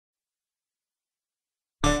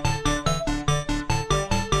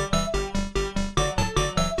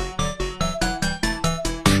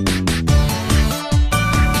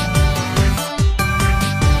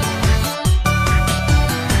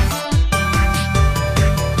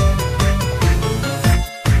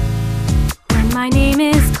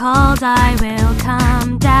friends I will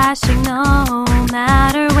come dashing no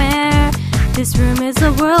matter where. This room is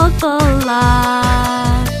a world full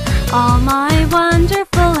of all my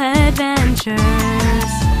wonderful adventures.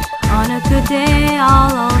 On a good day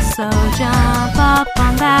I'll also jump up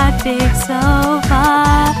on that big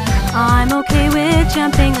sofa. I'm okay with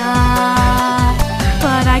jumping up,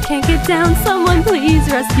 but I can't get down. Someone please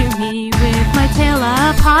rescue me. With my tail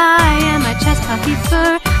up high and my chest puffy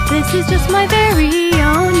fur, this is just my very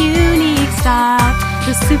own unique style.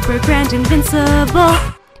 The super grand invincible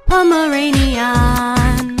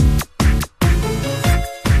Pomeranian.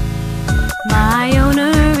 My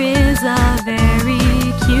owner is a very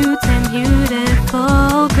cute and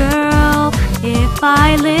beautiful girl. If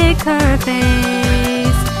I lick her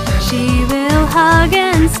face, she will hug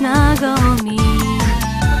and snuggle me.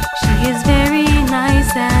 She is very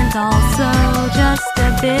nice and also just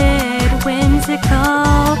a bit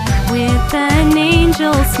whimsical, with an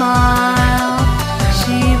angel smile.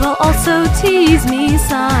 She will also tease me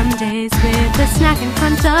some days with a snack in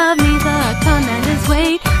front of me. The command is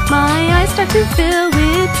wait. My eyes start to fill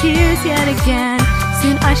with tears yet again.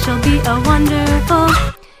 Soon I shall be a wonderful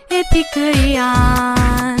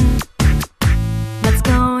Epicurean. Let's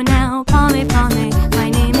go now, Pame Pame. My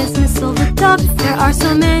name is Missile the dog. There are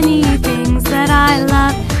so many things that I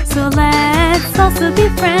love, so let's also be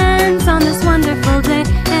friends on this wonderful day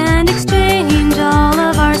and exchange all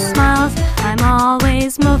of our smiles. I'm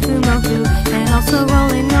always Mofu Mofu and also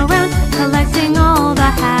rolling around, collecting all the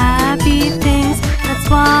happy things. That's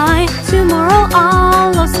why tomorrow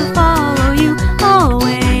I'll also follow you,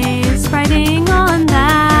 always riding on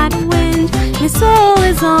that wind. Your soul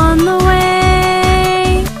is on the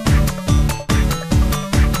way.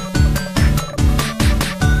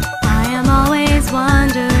 I am always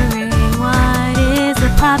wondering, what is a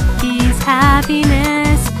puppy's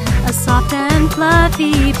happiness? A soft and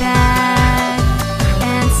fluffy bed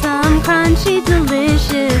and some crunchy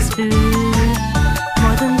delicious food.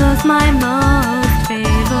 More than those, my most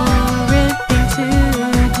favorite thing to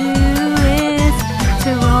do is to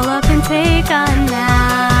roll up and take a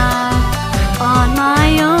nap on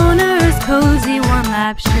my owner's cozy warm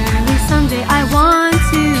lap. Surely someday I want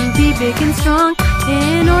to be big and strong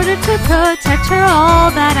in order to protect her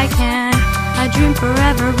all that I can. A dream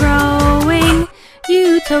forever growing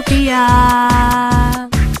utopia.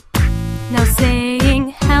 Now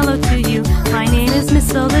saying hello to you, my name is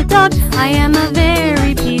Missile the dog. I am a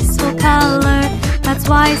very peaceful color. That's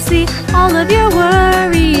why I see all of your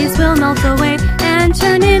worries will melt away and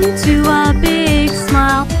turn into a big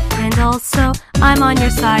smile. And also, I'm on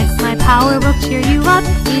your side. My power will cheer you up,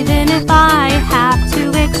 even if I have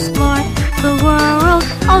to explore the world.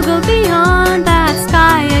 I'll go beyond that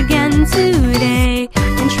sky again today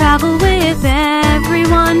and travel with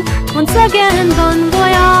everyone. Once again, bon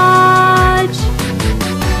voyage.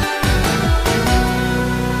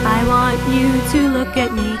 I want you to look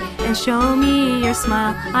at me and show me your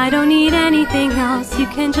smile. I don't need anything else. You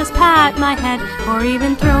can just pat my head or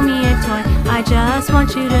even throw me a toy. I just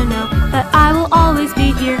want you to know that I will always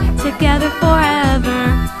be here together forever.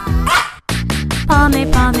 Pame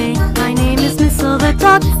Pame, my name is Missile the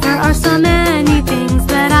dog. There are so many things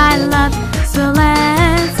that I love, so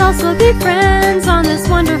let's also be friends on this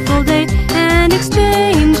wonderful day and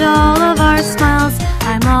exchange all of our smiles.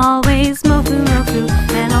 I'm always Mofu Mofu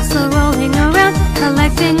and also rolling around,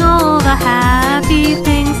 collecting all the happy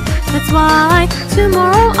things. That's why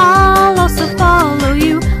tomorrow I'll also follow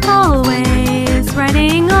you, always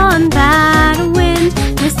riding on that wind.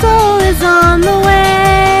 Your soul is on the way.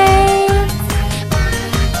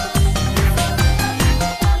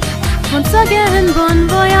 Once again, bon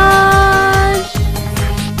voyage.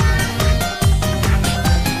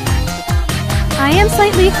 I am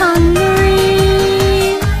slightly hungry.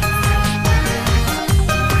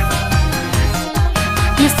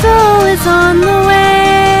 Your soul is on the way.